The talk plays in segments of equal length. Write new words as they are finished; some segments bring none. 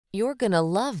You're gonna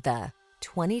love the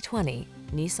 2020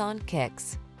 Nissan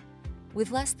Kicks.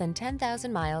 With less than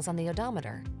 10,000 miles on the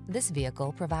odometer, this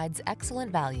vehicle provides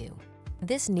excellent value.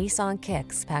 This Nissan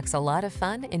Kicks packs a lot of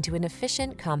fun into an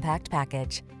efficient, compact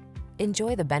package.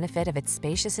 Enjoy the benefit of its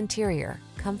spacious interior,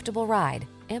 comfortable ride,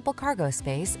 ample cargo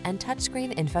space, and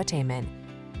touchscreen infotainment.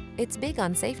 It's big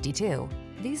on safety too.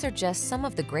 These are just some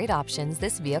of the great options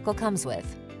this vehicle comes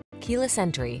with: keyless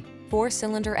entry,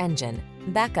 4-cylinder engine,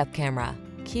 backup camera,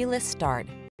 keyless start,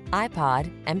 iPod,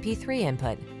 MP3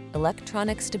 input,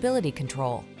 electronic stability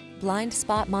control, blind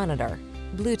spot monitor,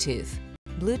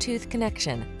 Bluetooth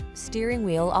connection, steering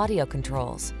wheel audio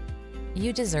controls.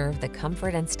 You deserve the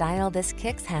comfort and style this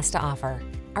Kicks has to offer.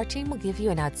 Our team will give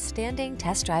you an outstanding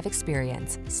test drive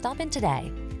experience. Stop in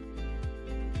today.